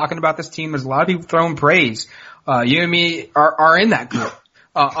people talking about this team. There's a lot of people throwing praise. You and me are in that group,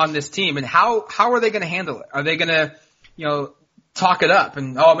 on this team. And how are they going to handle it? Are they going to, talk it up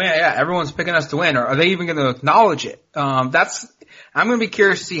and, oh man, yeah, everyone's picking us to win, or are they even going to acknowledge it? I'm going to be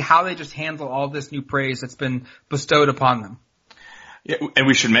curious to see how they just handle all this new praise that's been bestowed upon them. Yeah, and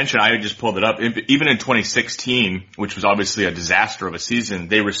we should mention, I just pulled it up, even in 2016, which was obviously a disaster of a season,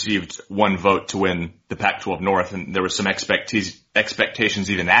 they received one vote to win the Pac-12 North, and there were some expectations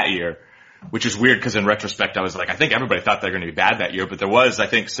even that year, which is weird because in retrospect I was like, I think everybody thought they were going to be bad that year, but there was, I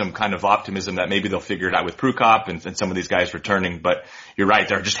think, some kind of optimism that maybe they'll figure it out with Prukop and some of these guys returning. But you're right,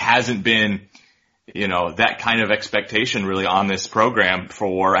 there just hasn't been, that kind of expectation really on this program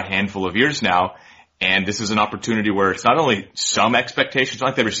for a handful of years now. And this is an opportunity where it's not only some expectations,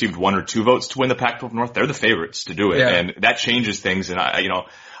 like they received 1 or 2 votes to win the Pac-12 North, they're the favorites to do it. Yeah. And that changes things. And I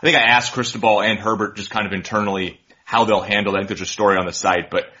think I asked Cristobal and Herbert just kind of internally how they'll handle it. I think there's a story on the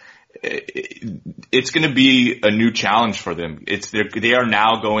site, but it's going to be a new challenge for them. They are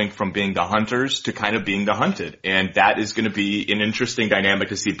now going from being the hunters to kind of being the hunted. And that is going to be an interesting dynamic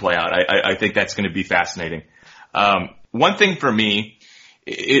to see play out. I think that's going to be fascinating. One thing for me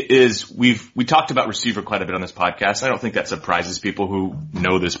is we talked about receiver quite a bit on this podcast. I don't think that surprises people who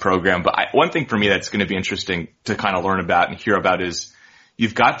know this program, but one thing for me that's going to be interesting to kind of learn about and hear about is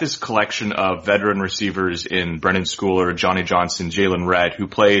you've got this collection of veteran receivers in Brennan Schooler, Johnny Johnson, Jalen Redd, who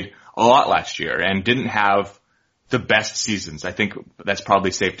played a lot last year and didn't have the best seasons. I think that's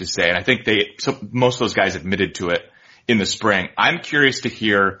probably safe to say. And I think most of those guys admitted to it in the spring. I'm curious to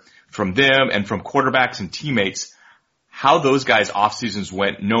hear from them and from quarterbacks and teammates how those guys' off seasons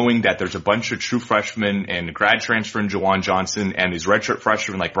went, knowing that there's a bunch of true freshmen and grad transfer in Juwan Johnson and these redshirt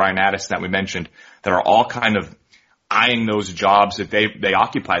freshmen like Brian Addison that we mentioned that are all kind of eyeing those jobs that they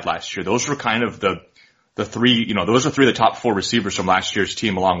occupied last year. Those were kind of the three, those are three of the top 4 receivers from last year's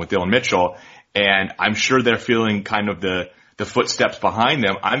team along with Dillon Mitchell. And I'm sure they're feeling kind of the footsteps behind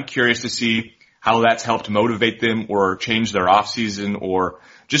them. I'm curious to see how that's helped motivate them or change their offseason or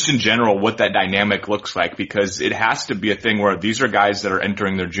just in general what that dynamic looks like, because it has to be a thing where these are guys that are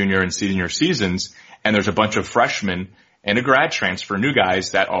entering their junior and senior seasons and there's a bunch of freshmen and a grad transfer, new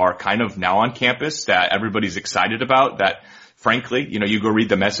guys that are kind of now on campus that everybody's excited about, that frankly, you go read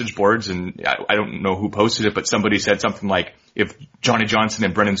the message boards and I don't know who posted it, but somebody said something like, if Johnny Johnson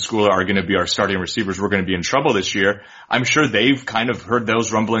and Brennan Schooler are going to be our starting receivers, we're going to be in trouble this year. I'm sure they've kind of heard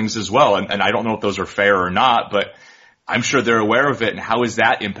those rumblings as well. And I don't know if those are fair or not, but I'm sure they're aware of it. And how has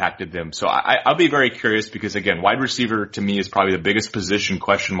that impacted them? So I'll be very curious because again, wide receiver to me is probably the biggest position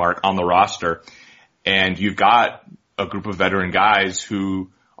question mark on the roster. And you've got a group of veteran guys who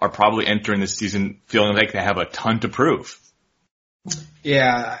are probably entering this season feeling like they have a ton to prove.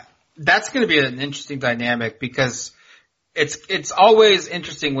 Yeah, that's going to be an interesting dynamic because it's always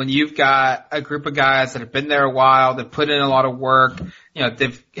interesting when you've got a group of guys that have been there a while, they've put in a lot of work,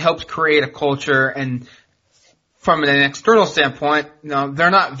 they've helped create a culture, and from an external standpoint, they're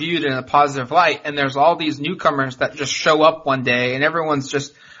not viewed in a positive light, and there's all these newcomers that just show up one day and everyone's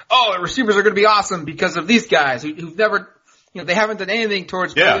just, the receivers are going to be awesome because of these guys who've never, they haven't done anything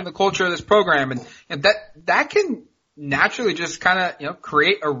towards building the culture of this program, and that can naturally just kind of,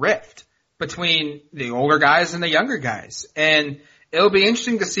 create a rift between the older guys and the younger guys. And it'll be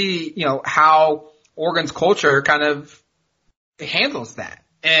interesting to see, how Oregon's culture kind of handles that.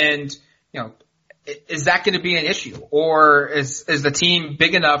 And, is that going to be an issue? Or is the team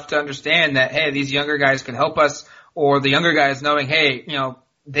big enough to understand that, hey, these younger guys can help us, or the younger guys knowing, hey,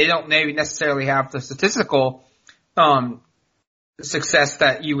 they don't maybe necessarily have the statistical, success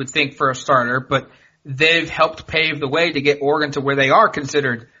that you would think for a starter, but they've helped pave the way to get Oregon to where they are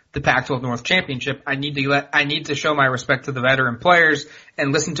considered the Pac-12 North Championship. I need to show my respect to the veteran players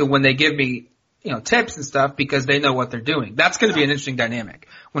and listen to when they give me, tips and stuff because they know what they're doing. That's going to be an interesting dynamic,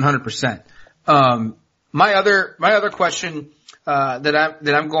 100%. My other question,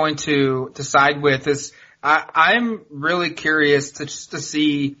 that I'm going to side with is I'm really curious to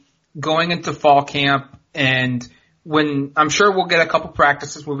see going into fall camp, and when I'm sure we'll get a couple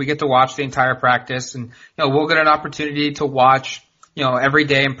practices where we get to watch the entire practice, and we'll get an opportunity to watch every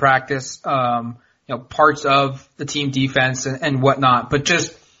day in practice parts of the team defense and whatnot. But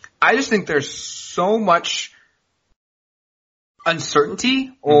I just think there's so much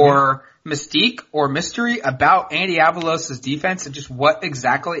uncertainty or mystique or mystery about Andy Avalos' defense and just what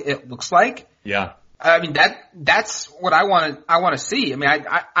exactly it looks like. Yeah. I mean, that's what I want to see. I mean,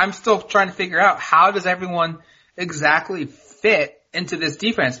 I'm still trying to figure out how does everyone exactly fit into this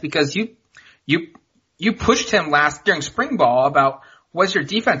defense, because you pushed him during spring ball about what's your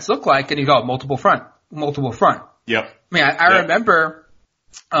defense look like, and you go multiple front. Yep. I mean, I remember,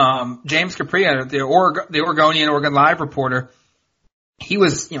 James Capria, the Oregonian Oregon Live reporter, he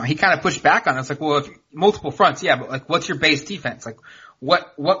was, he kind of pushed back on us, like, well, if multiple fronts, yeah, but like, what's your base defense? Like,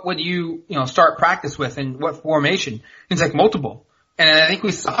 what would you, start practice with, and what formation? He's like, multiple. And I think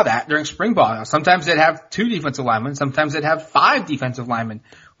we saw that during spring ball. Sometimes they'd have 2 defensive linemen, sometimes they'd have 5 defensive linemen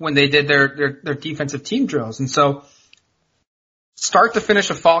when they did their defensive team drills. And so, start to finish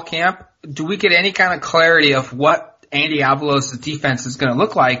of fall camp, do we get any kind of clarity of what Andy Avalos' defense is going to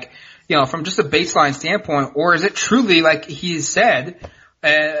look like, from just a baseline standpoint, or is it truly like he said,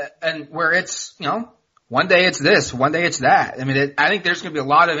 and where it's, one day it's this, one day it's that. I mean, I think there's going to be a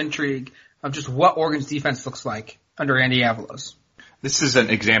lot of intrigue of just what Oregon's defense looks like under Andy Avalos. This is an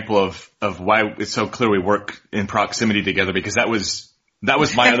example of why it's so clear we work in proximity together, because that was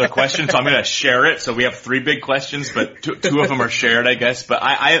my other question. So I'm going to share it. So we have 3 big questions, but two of them are shared, I guess. But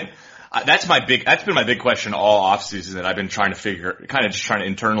That's been my big question all offseason that I've been trying to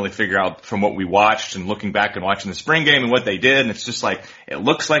internally figure out from what we watched and looking back and watching the spring game and what they did. And it's just like, it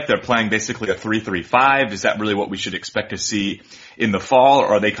looks like they're playing basically a 3-3-5. Is that really what we should expect to see in the fall? Or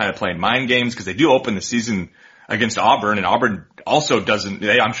are they kind of playing mind games? Cause they do open the season against Auburn, and Auburn also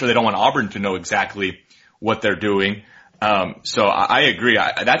I'm sure they don't want Auburn to know exactly what they're doing. So I agree.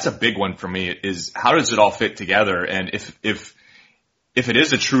 That's a big one for me, is how does it all fit together? And if it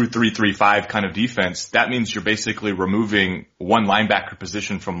is a true 3-3-5 kind of defense, that means you're basically removing one linebacker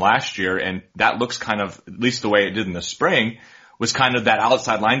position from last year, and that looks kind of, at least the way it did in the spring, was kind of that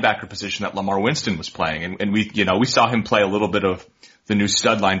outside linebacker position that Lamar Winston was playing. And we saw him play a little bit of the new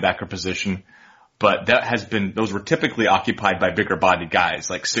stud linebacker position, but those were typically occupied by bigger bodied guys,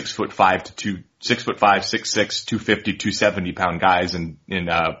 like 6'5", 6'6", 250, 270 pound guys in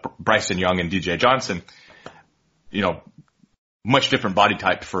Bryson Young and DJ Johnson. Much different body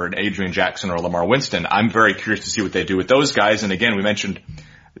type for an Adrian Jackson or Lamar Winston. I'm very curious to see what they do with those guys. And again, we mentioned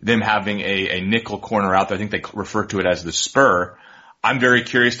them having a nickel corner out there. I think they refer to it as the spur. I'm very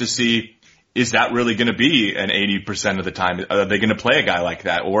curious to see, is that really going to be an 80% of the time? Are they going to play a guy like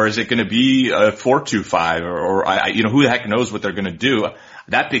that? Or is it going to be a 4-2-5 or who the heck knows what they're going to do?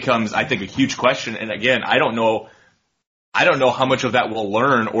 That becomes, I think, a huge question. And again, I don't know how much of that we'll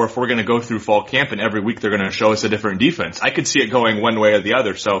learn, or if we're going to go through fall camp and every week they're going to show us a different defense. I could see it going one way or the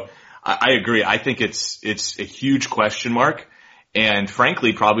other. So I agree. I think it's a huge question mark. And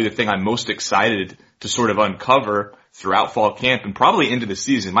frankly, probably the thing I'm most excited to sort of uncover throughout fall camp and probably into the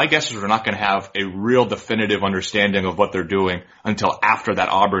season. My guess is we're not going to have a real definitive understanding of what they're doing until after that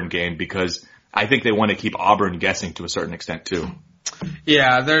Auburn game, because I think they want to keep Auburn guessing to a certain extent too.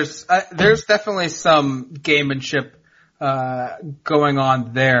 Yeah, there's definitely some gamemanship going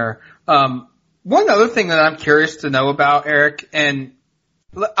on there. One other thing that I'm curious to know about, Eric, and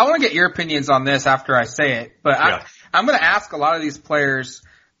I want to get your opinions on this after I say it, but yeah. I'm going to ask a lot of these players.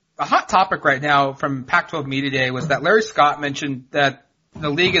 A hot topic right now from Pac-12 Media Day was that Larry Scott mentioned that the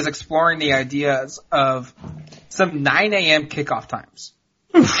league is exploring the ideas of some 9 a.m. kickoff times.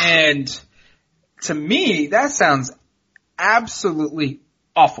 And to me, that sounds absolutely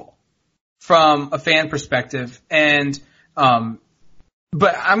awful from a fan perspective. And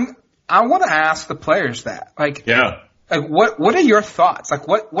but I want to ask the players that, what are your thoughts? Like,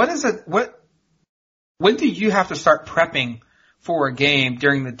 what is it? When do you have to start prepping for a game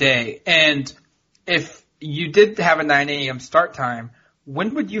during the day? And if you did have a 9 a.m. start time,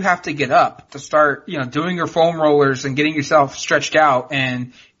 when would you have to get up to start, doing your foam rollers and getting yourself stretched out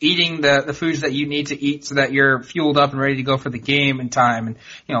and eating the foods that you need to eat so that you're fueled up and ready to go for the game in time? And,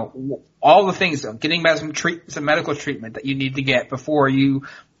 all the things, getting some medical treatment that you need to get before you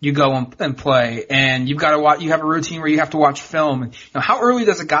go and play. And you have a routine where you have to watch film. And, how early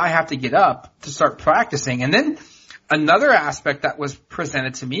does a guy have to get up to start practicing? And then another aspect that was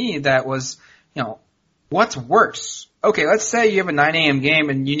presented to me that was, what's worse? Okay, let's say you have a 9 a.m. game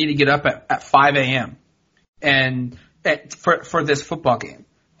and you need to get up at 5 a.m. and for this football game,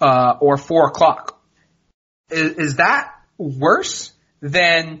 or 4 o'clock. Is that worse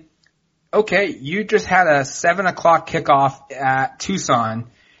than, okay, you just had a 7 o'clock kickoff at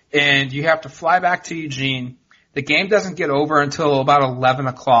Tucson and you have to fly back to Eugene. The game doesn't get over until about 11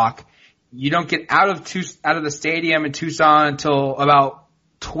 o'clock. You don't get out of the stadium in Tucson until about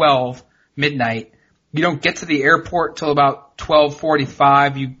 12 midnight. You don't get to the airport till about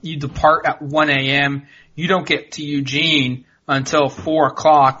 12:45. You depart at 1 a.m. You don't get to Eugene until 4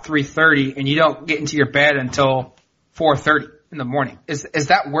 o'clock, 3:30, and you don't get into your bed until 4:30 in the morning. Is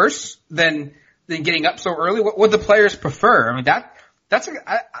that worse than getting up so early? What would the players prefer? I mean,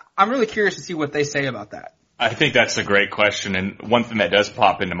 I'm really curious to see what they say about that. I think that's a great question. And one thing that does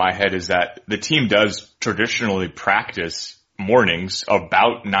pop into my head is that the team does traditionally practice mornings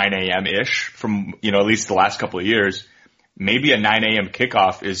about 9 a.m.-ish from, at least the last couple of years. Maybe a 9 a.m.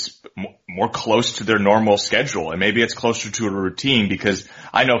 kickoff is more close to their normal schedule, and maybe it's closer to a routine, because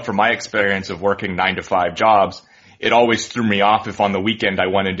I know from my experience of working 9 to 5 jobs, it always threw me off if on the weekend I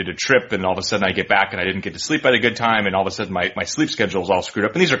went and did a trip and all of a sudden I get back and I didn't get to sleep at a good time, and all of a sudden my sleep schedule is all screwed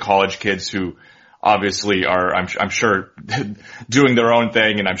up. And these are college kids who obviously are, I'm sure, doing their own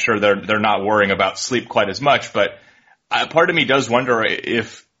thing, and I'm sure they're not worrying about sleep quite as much, but part of me does wonder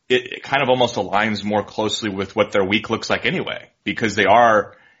if it kind of almost aligns more closely with what their week looks like anyway, because they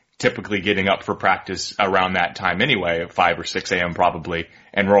are typically getting up for practice around that time anyway, at 5 or 6 a.m. probably,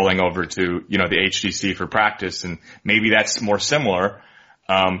 and rolling over to, the HDC for practice, and maybe that's more similar.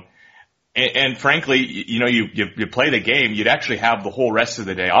 And frankly, you play the game, you'd actually have the whole rest of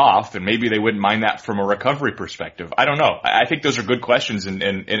the day off, and maybe they wouldn't mind that from a recovery perspective. I don't know. I think those are good questions, and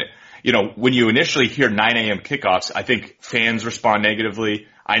when you initially hear 9 a.m. kickoffs, I think fans respond negatively.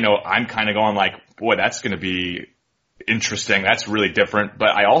 I know I'm kind of going like, boy, that's going to be interesting. That's really different. But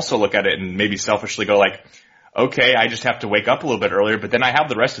I also look at it and maybe selfishly go like, okay, I just have to wake up a little bit earlier, but then I have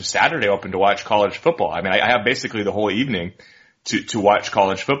the rest of Saturday open to watch college football. I mean, I have basically the whole evening to watch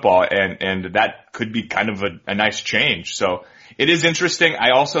college football, and that could be kind of a nice change. So it is interesting. I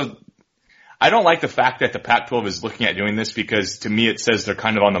don't like the fact that the Pac-12 is looking at doing this, because to me it says they're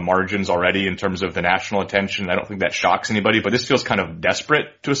kind of on the margins already in terms of the national attention. I don't think that shocks anybody, but this feels kind of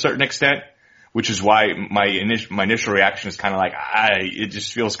desperate to a certain extent, which is why my initial reaction is kind of like, it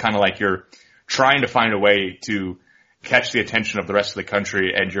just feels kind of like you're trying to find a way to catch the attention of the rest of the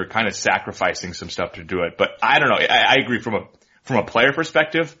country, and you're kind of sacrificing some stuff to do it. But I don't know. I agree from a player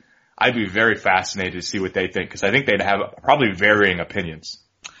perspective, I'd be very fascinated to see what they think, because I think they'd have probably varying opinions.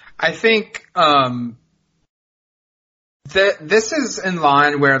 I think this is in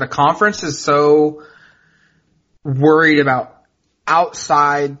line where the conference is so worried about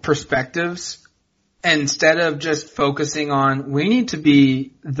outside perspectives instead of just focusing on, we need to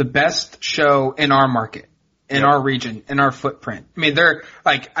be the best show in our market, in our region, in our footprint. I mean, they're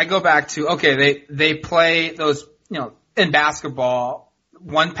like, I go back to, okay, they play those, in basketball,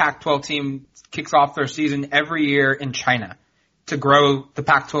 one Pac-12 team kicks off their season every year in China to grow the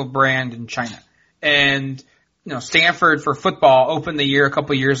Pac-12 brand in China. And, Stanford for football opened the year a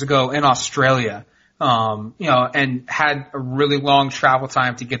couple of years ago in Australia, and had a really long travel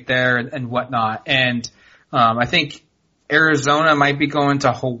time to get there and whatnot. And, I think Arizona might be going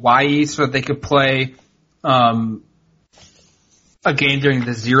to Hawaii so that they could play, a game during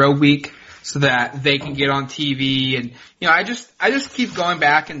the 0 week so that they can get on TV. And, I just keep going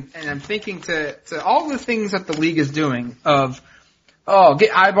back and I'm thinking to all the things that the league is doing of, get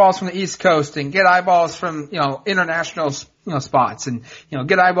eyeballs from the East Coast and get eyeballs from, international, spots and,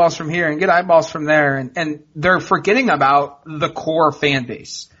 get eyeballs from here and get eyeballs from there. And they're forgetting about the core fan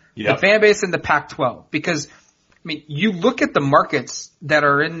base, the fan base in the Pac-12, because, you look at the markets that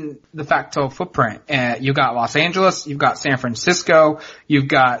are in the Pac-12 footprint, and you've got Los Angeles, you've got San Francisco, you've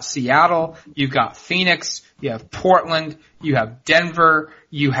got Seattle, you've got Phoenix, you have Portland, you have Denver,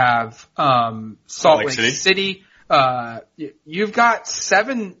 you have, Salt Lake City. You've got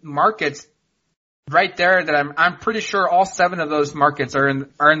 7 markets right there that I'm pretty sure all 7 of those markets are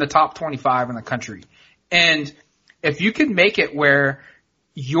in the top 25 in the country. And if you can make it where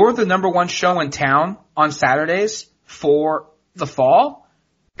you're the number 1 show in town on Saturdays for the fall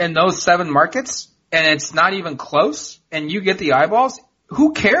in those 7 markets, and it's not even close, and you get the eyeballs,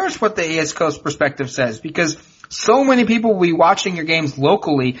 who cares what the East Coast perspective says? Because so many people will be watching your games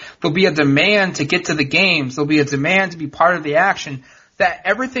locally. There'll be a demand to get to the games. There'll be a demand to be part of the action, that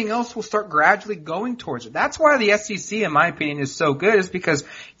everything else will start gradually going towards it. That's why the SEC, in my opinion, is so good, is because,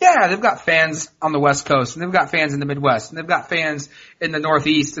 they've got fans on the West Coast, and they've got fans in the Midwest, and they've got fans in the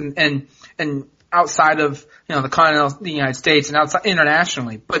Northeast and outside of, the continental the United States and outside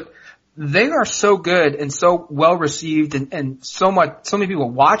internationally. But they are so good and so well received, and so many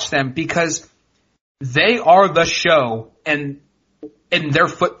people watch them because they are the show and in their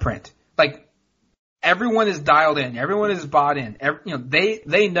footprint. Like, everyone is dialed in. Everyone is bought in.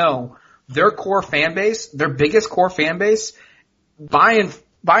 They know their core fan base, their biggest core fan base, by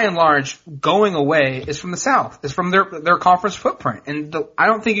and large, going away is from the South. It's from their conference footprint. And I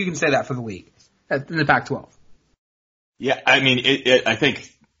don't think you can say that for the league in the Pac-12. Yeah, I think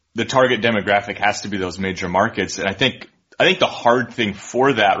the target demographic has to be those major markets. And I think the hard thing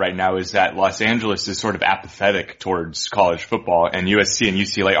for that right now is that Los Angeles is sort of apathetic towards college football, and USC and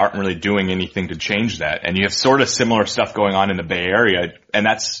UCLA aren't really doing anything to change that. And you have sort of similar stuff going on in the Bay Area, and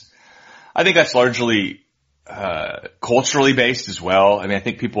I think that's largely culturally based as well. I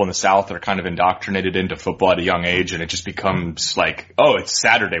think people in the South are kind of indoctrinated into football at a young age, and it just becomes like, oh, it's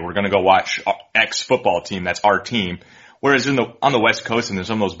Saturday, we're going to go watch X football team, that's our team. Whereas on the West Coast and in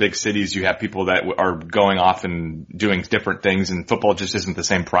some of those big cities, you have people that are going off and doing different things, and football just isn't the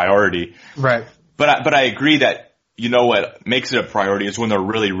same priority. Right. But I agree that, what makes it a priority is when they're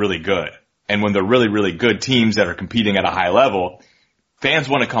really, really good. And when they're really, really good teams that are competing at a high level, fans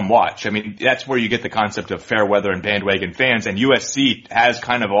want to come watch. That's where you get the concept of fair weather and bandwagon fans. And USC has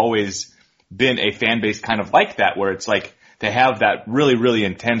kind of always been a fan base kind of like that, where it's like they have that really, really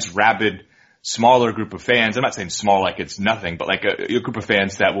intense, rabid, smaller group of fans. I'm not saying small like it's nothing, but like a group of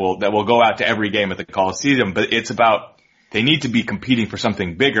fans that will go out to every game at the Coliseum. But it's about, they need to be competing for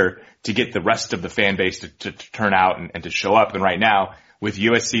something bigger to get the rest of the fan base to turn out and to show up. And right now, with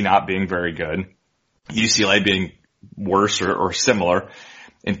USC not being very good, UCLA being worse or similar,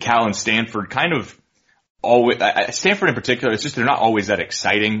 and Cal and Stanford kind of always, Stanford in particular, it's just they're not always that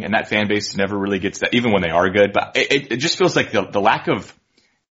exciting, and that fan base never really gets that, even when they are good. But it just feels like the lack of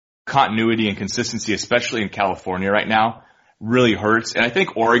continuity and consistency, especially in California right now, really hurts. And I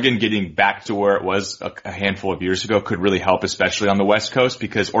think Oregon getting back to where it was a handful of years ago could really help, especially on the West Coast,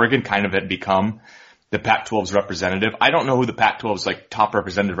 because Oregon kind of had become the Pac-12's representative. I don't know who the Pac-12's like top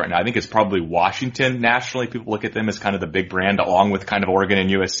representative right now. I think it's probably Washington nationally. People look at them as kind of the big brand along with kind of Oregon and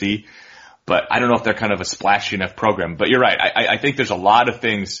USC. But I don't know if they're kind of a splashy enough program. But you're right. I think there's a lot of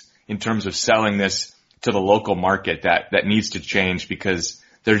things in terms of selling this to the local market that needs to change, because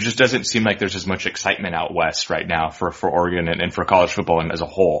there just doesn't seem like there's as much excitement out west right now for Oregon and for college football and as a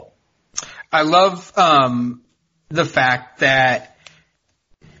whole. I love the fact that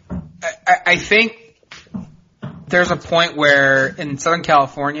I think there's a point where in Southern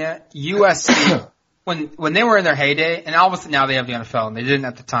California, USC, when they were in their heyday, and obviously now they have the NFL and they didn't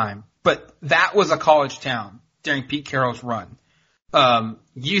at the time, but that was a college town during Pete Carroll's run.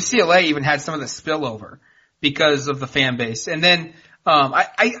 UCLA even had some of the spillover because of the fan base. And then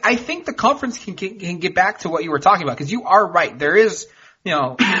I think the conference can get back to what you were talking about, because you are right. There is,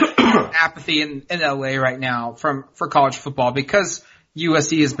 apathy in LA right now for college football because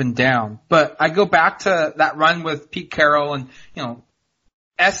USC has been down. But I go back to that run with Pete Carroll, and,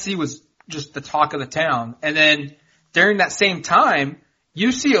 SC was just the talk of the town. And then during that same time,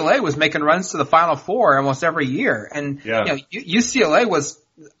 UCLA was making runs to the Final Four almost every year. And, UCLA was,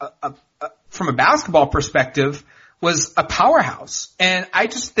 from a basketball perspective, was a powerhouse. And I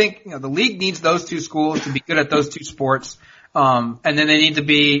just think, the league needs those two schools to be good at those two sports. And then they need to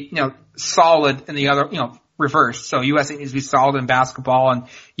be, solid in the other, reverse. So USC needs to be solid in basketball, and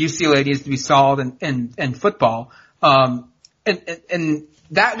UCLA needs to be solid in football. And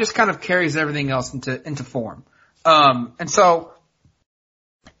that just kind of carries everything else into form. And so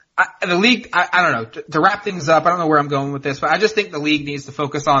the league, I don't know, to wrap things up, I don't know where I'm going with this, but I just think the league needs to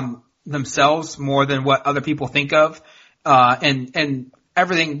focus on themselves more than what other people think of. And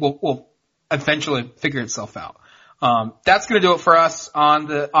everything will eventually figure itself out. That's going to do it for us on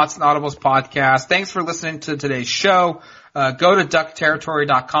the Odds and Audibles podcast. Thanks for listening to today's show. Go to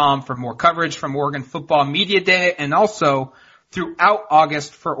duckterritory.com for more coverage from Oregon Football Media Day, and also throughout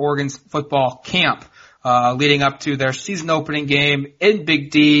August for Oregon's football camp, leading up to their season opening game in Big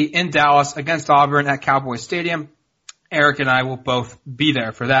D in Dallas against Auburn at Cowboy Stadium. Eric and I will both be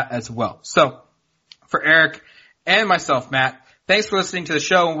there for that as well. So for Eric and myself, Matt, thanks for listening to the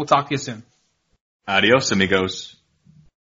show, and we'll talk to you soon. Adios, amigos.